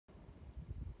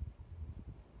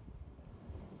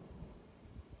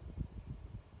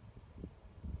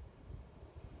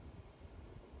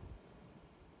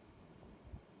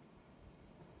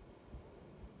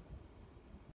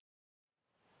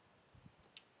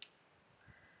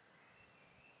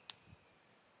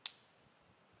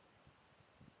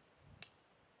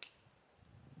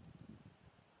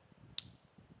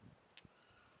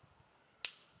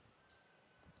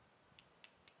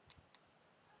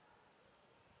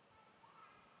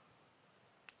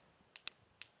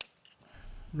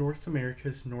North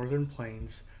America's northern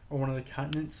plains are one of the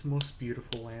continent's most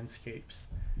beautiful landscapes.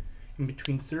 In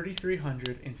between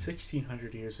 3,300 and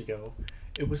 1,600 years ago,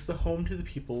 it was the home to the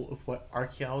people of what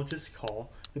archaeologists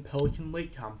call the Pelican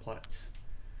Lake Complex.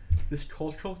 This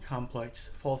cultural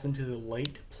complex falls into the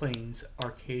Late Plains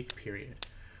Archaic period,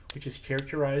 which is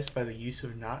characterized by the use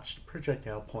of notched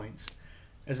projectile points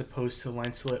as opposed to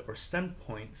lancelet or stemmed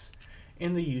points,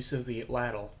 and the use of the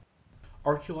atlatl.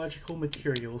 Archaeological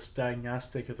materials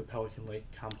diagnostic of the Pelican Lake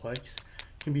Complex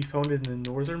can be found in the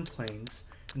northern plains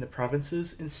in the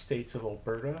provinces and states of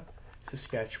Alberta,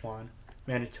 Saskatchewan,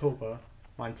 Manitoba,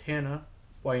 Montana,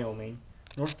 Wyoming,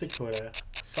 North Dakota,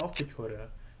 South Dakota,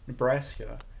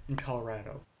 Nebraska, and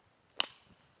Colorado.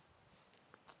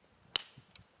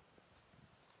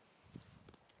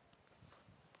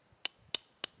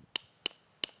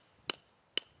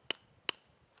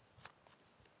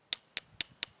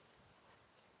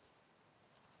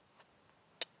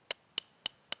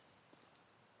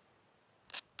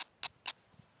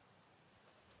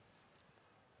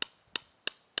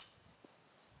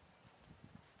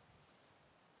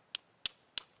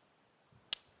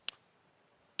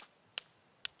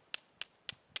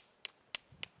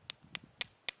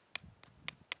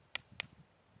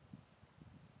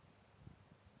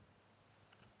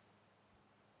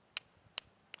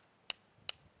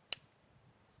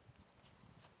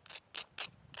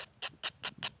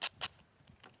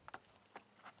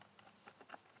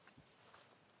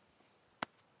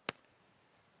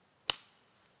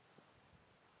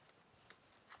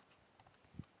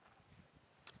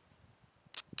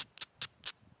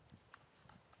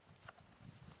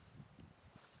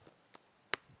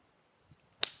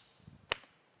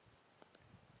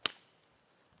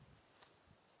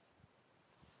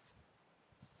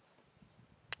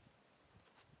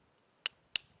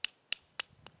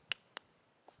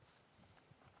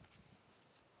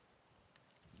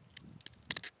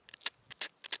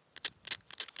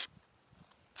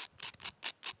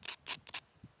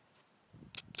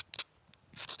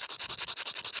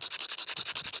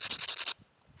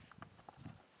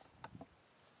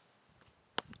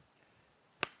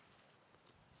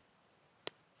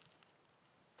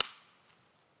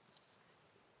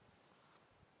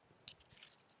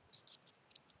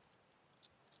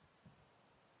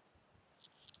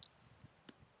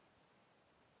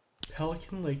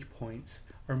 Pelican Lake points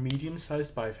are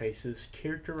medium-sized bifaces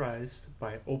characterized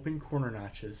by open corner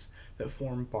notches that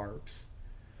form barbs.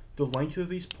 The length of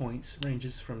these points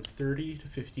ranges from 30 to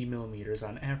 50 millimeters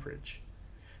on average.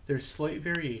 There is slight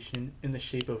variation in the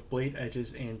shape of blade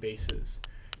edges and bases,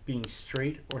 being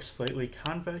straight or slightly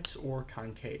convex or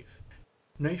concave.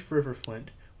 Knife river flint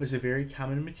was a very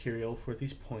common material for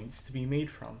these points to be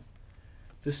made from.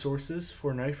 The sources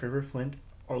for Knife River flint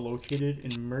are located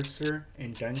in Mercer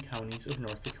and Dunn counties of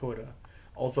North Dakota,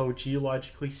 although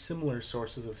geologically similar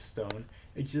sources of stone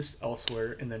exist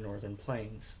elsewhere in the northern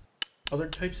plains. Other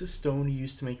types of stone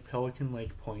used to make Pelican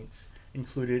Lake points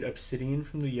included obsidian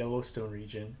from the Yellowstone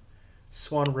region,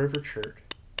 Swan River chert,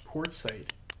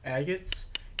 quartzite, agates,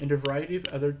 and a variety of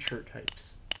other chert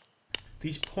types.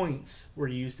 These points were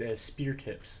used as spear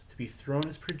tips to be thrown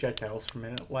as projectiles from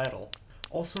an atlatl,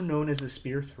 also known as a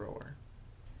spear thrower.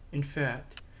 In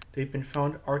fact, they've been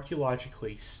found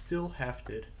archaeologically still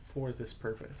hafted for this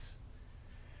purpose.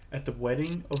 At the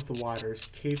Wedding of the Waters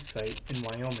cave site in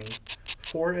Wyoming,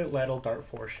 4 atlatl dart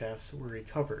foreshafts were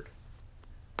recovered.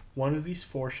 One of these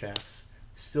foreshafts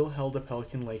still held a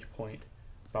Pelican Lake point,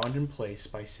 bound in place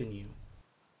by sinew.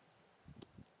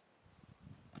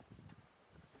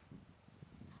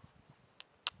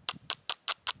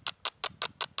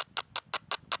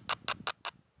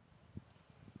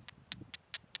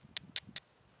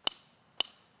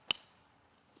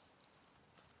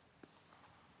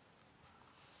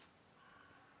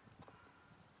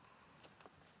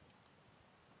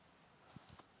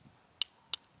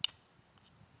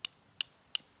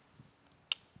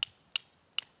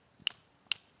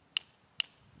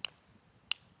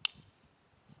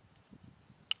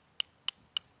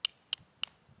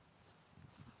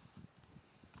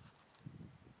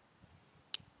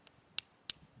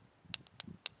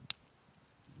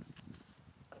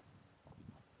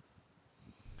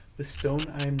 The stone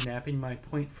I am knapping my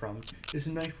point from is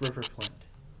Knife River flint.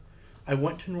 I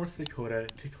went to North Dakota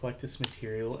to collect this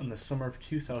material in the summer of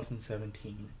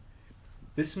 2017.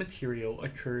 This material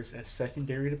occurs as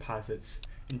secondary deposits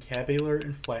in tabular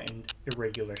and flattened,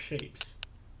 irregular shapes.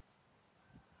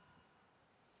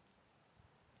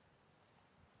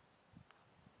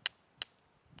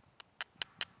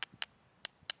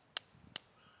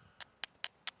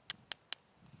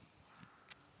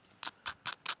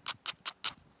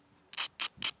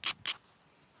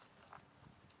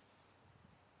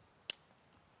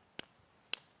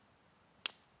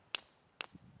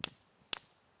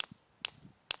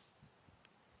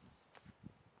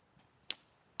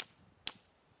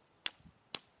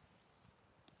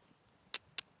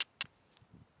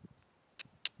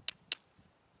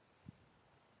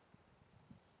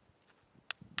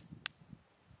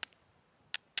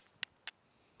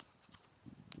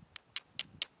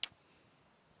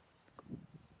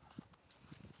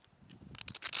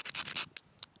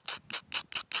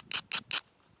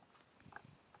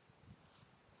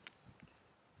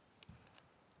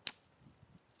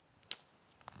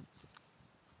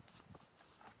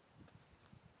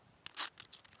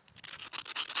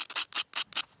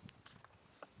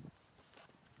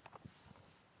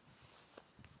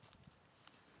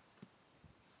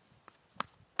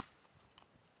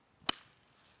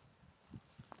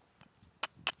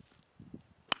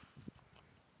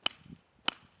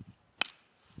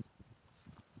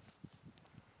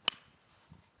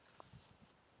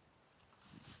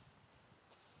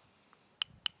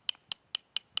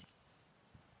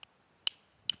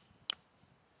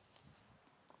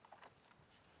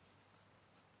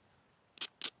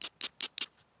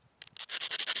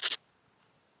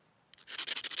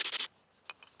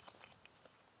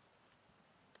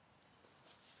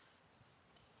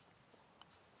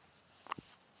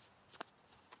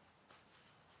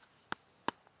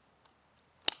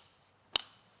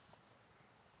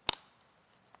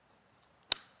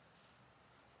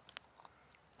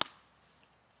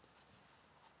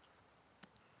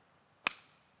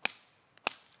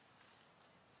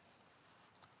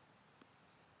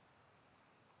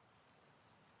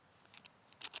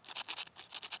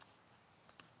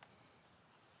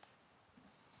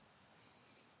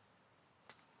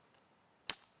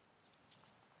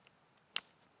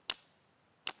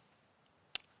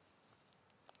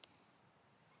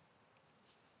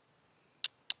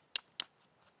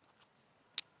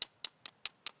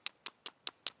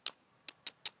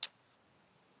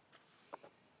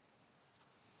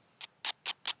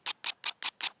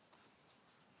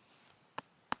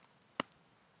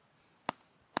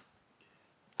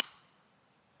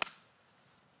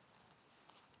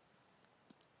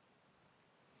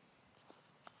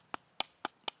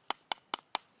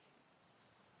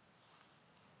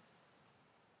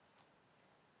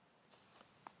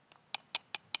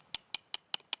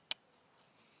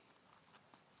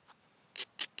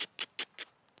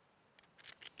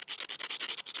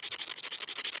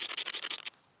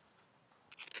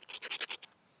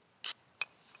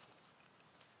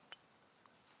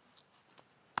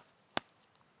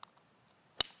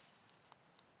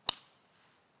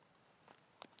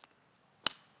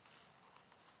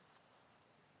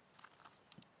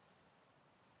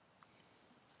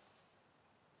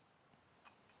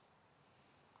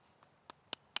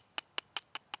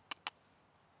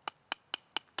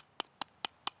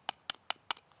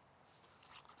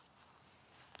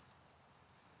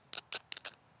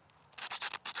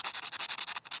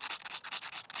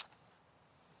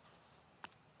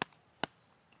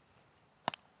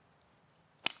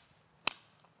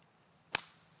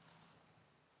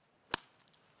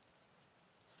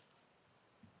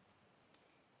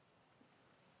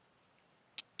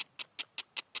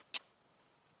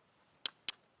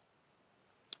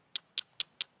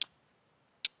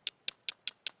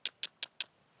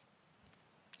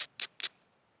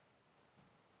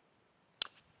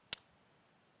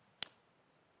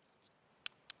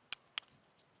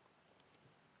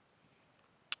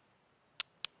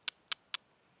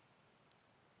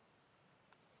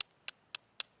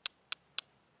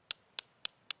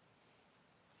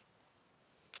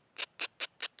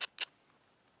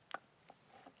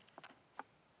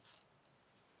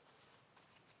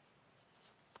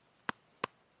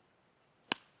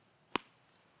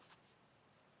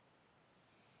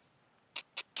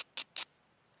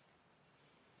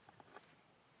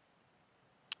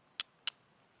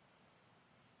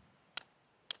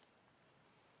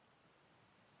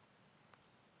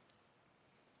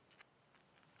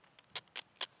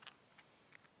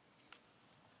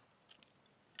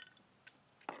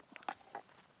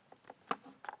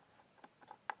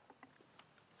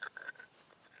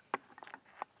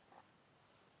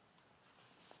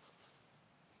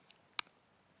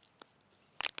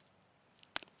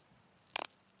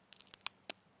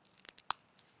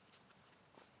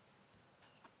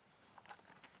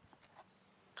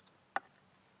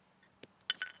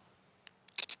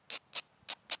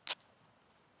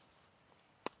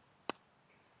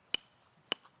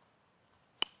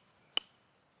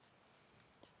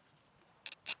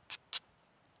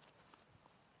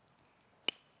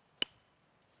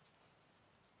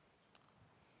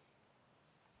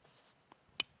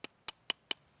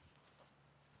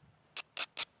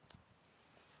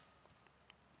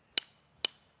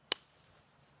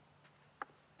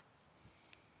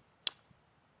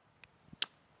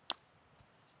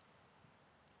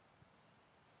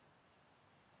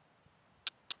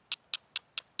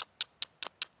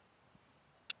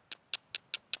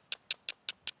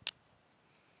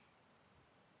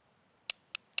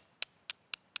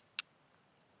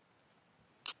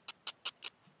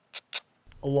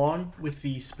 Along with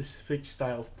the specific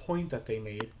style of point that they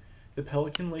made, the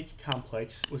Pelican Lake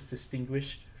Complex was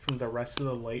distinguished from the rest of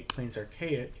the White Plains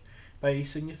Archaic by a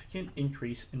significant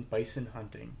increase in bison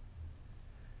hunting.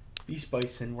 These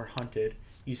bison were hunted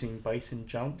using bison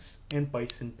jumps and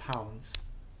bison pounds.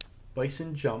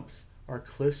 Bison jumps are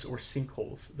cliffs or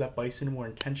sinkholes that bison were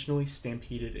intentionally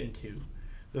stampeded into,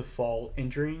 the fall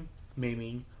injuring,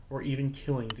 maiming, or even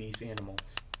killing these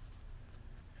animals.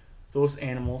 Those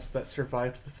animals that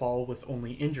survived the fall with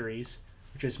only injuries,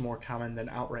 which is more common than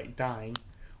outright dying,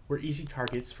 were easy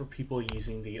targets for people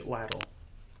using the atlatl.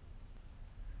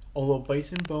 Although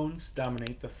bison bones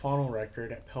dominate the faunal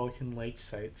record at Pelican Lake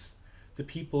sites, the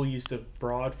people used a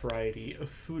broad variety of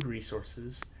food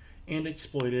resources and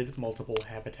exploited multiple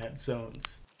habitat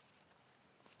zones.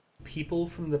 People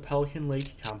from the Pelican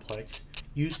Lake Complex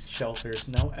used shelters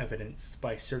now evidenced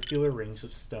by circular rings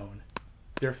of stone.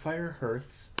 Their fire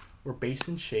hearths were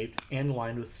basin-shaped and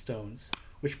lined with stones,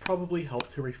 which probably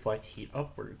helped to reflect heat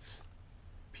upwards.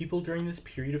 People during this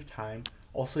period of time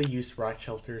also used rock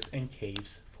shelters and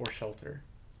caves for shelter.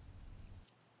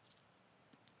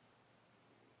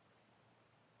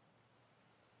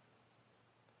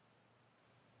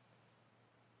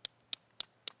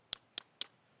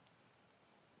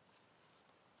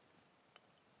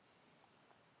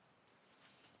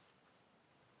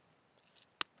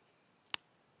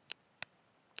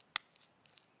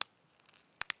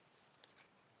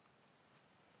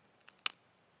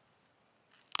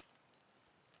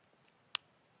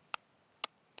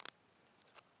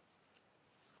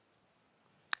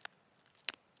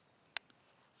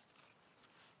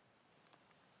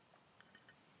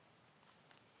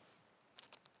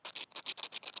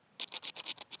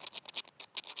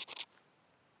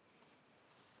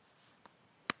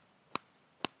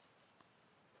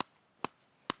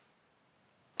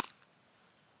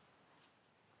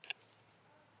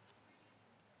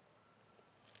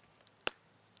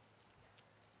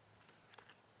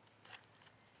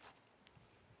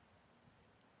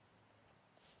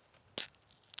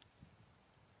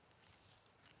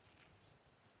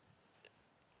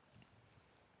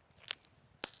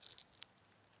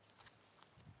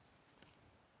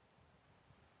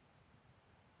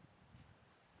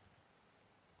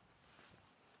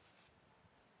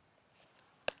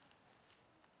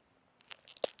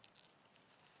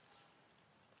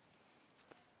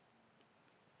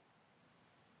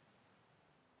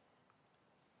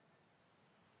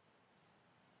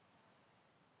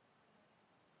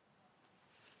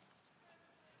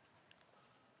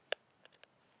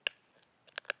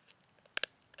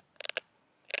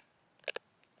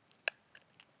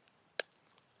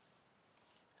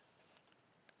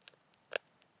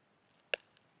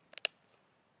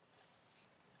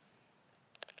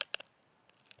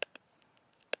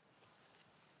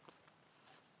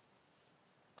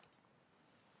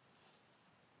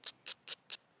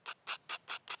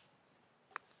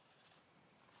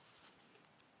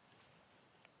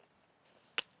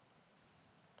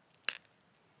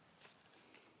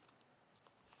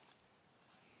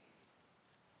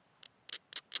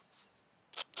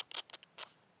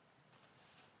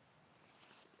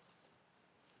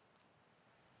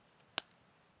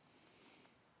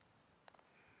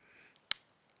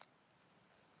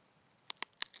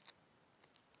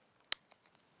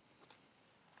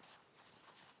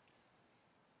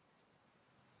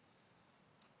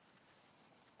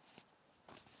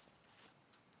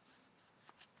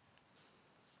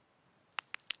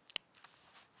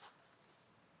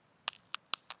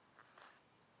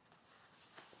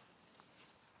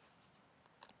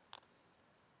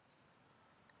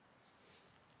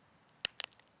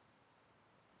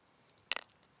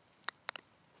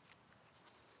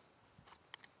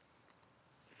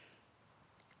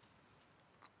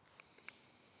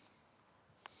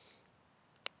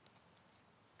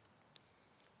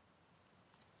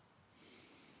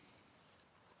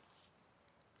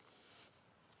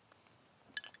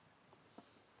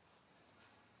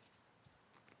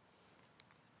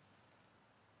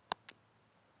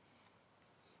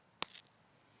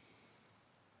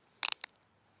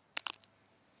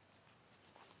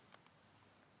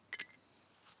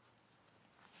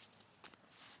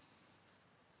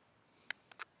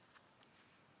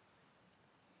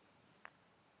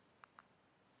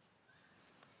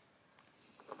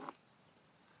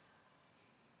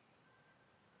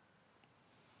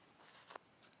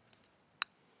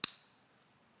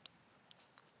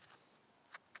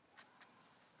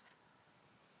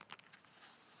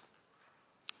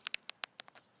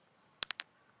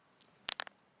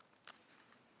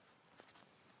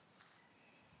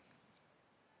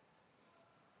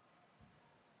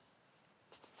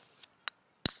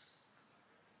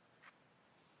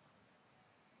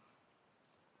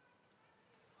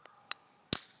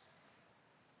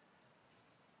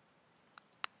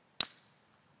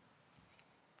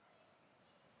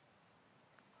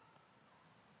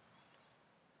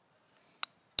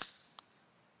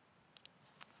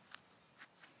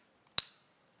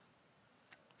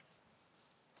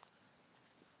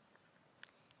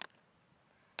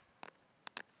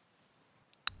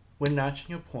 When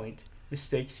notching a point,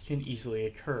 mistakes can easily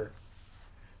occur.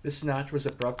 This notch was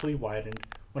abruptly widened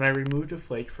when I removed a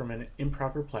flake from an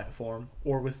improper platform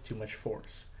or with too much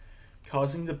force,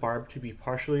 causing the barb to be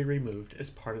partially removed as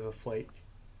part of the flake.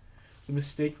 The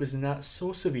mistake was not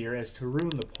so severe as to ruin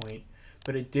the point,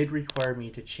 but it did require me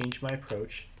to change my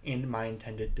approach and my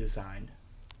intended design.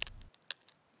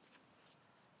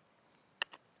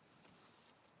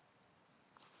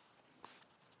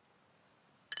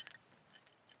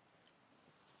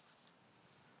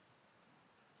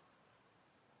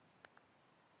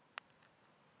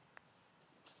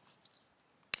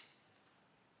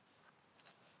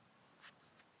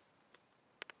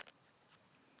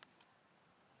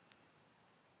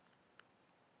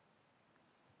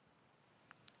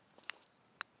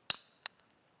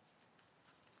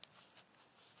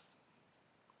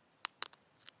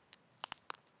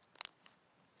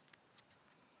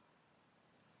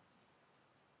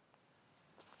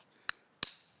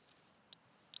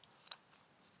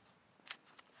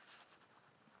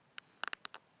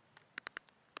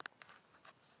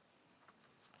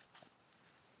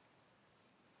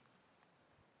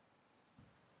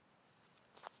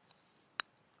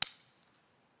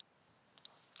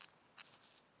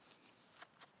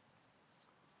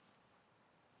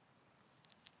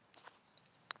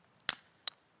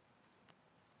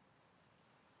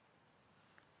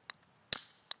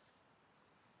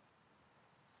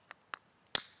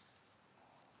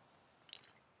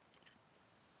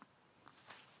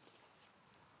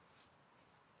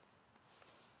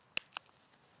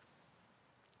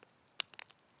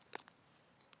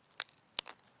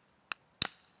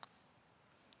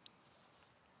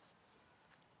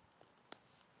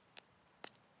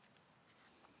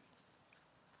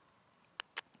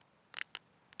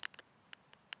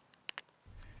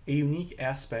 A unique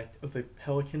aspect of the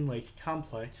Pelican Lake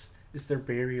Complex is their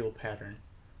burial pattern.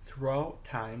 Throughout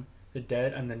time, the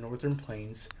dead on the northern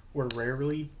plains were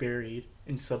rarely buried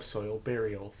in subsoil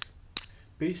burials.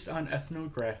 Based on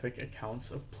ethnographic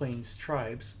accounts of plains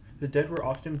tribes, the dead were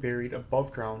often buried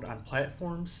above ground on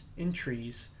platforms, in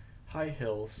trees, high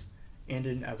hills, and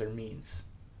in other means.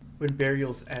 When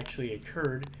burials actually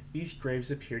occurred, these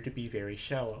graves appeared to be very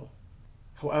shallow.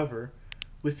 However,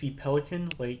 with the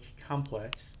Pelican Lake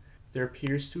Complex, there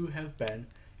appears to have been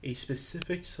a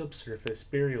specific subsurface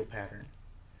burial pattern.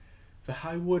 The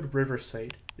Highwood River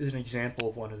site is an example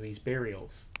of one of these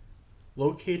burials.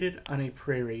 Located on a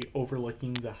prairie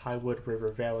overlooking the Highwood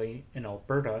River Valley in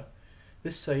Alberta,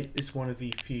 this site is one of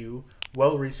the few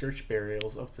well-researched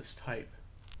burials of this type.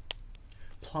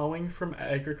 Plowing from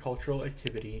agricultural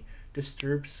activity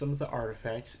disturbed some of the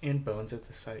artifacts and bones at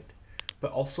the site,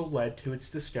 but also led to its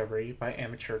discovery by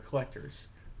amateur collectors,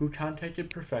 who contacted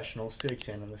professionals to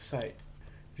examine the site.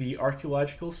 The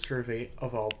Archaeological Survey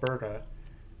of Alberta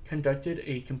conducted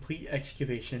a complete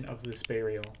excavation of this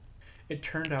burial. It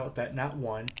turned out that not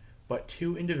one, but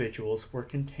two individuals were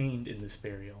contained in this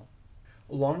burial.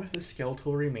 Along with the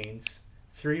skeletal remains,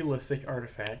 3 lithic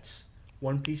artifacts,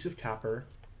 1 piece of copper,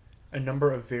 a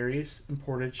number of various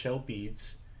imported shell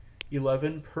beads,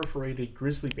 11 perforated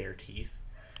grizzly bear teeth,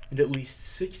 and at least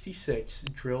 66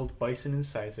 drilled bison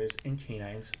incisors and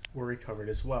canines were recovered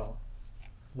as well.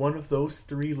 One of those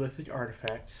 3 lithic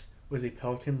artifacts was a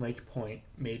Pelican Lake point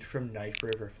made from Knife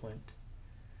River flint.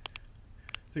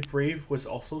 The grave was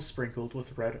also sprinkled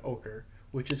with red ochre,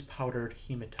 which is powdered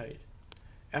hematite.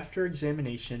 After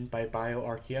examination by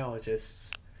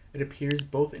bioarchaeologists, it appears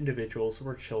both individuals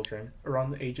were children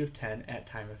around the age of 10 at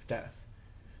time of death.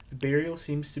 The burial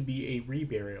seems to be a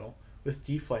reburial, with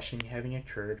defleshing having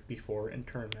occurred before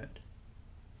interment.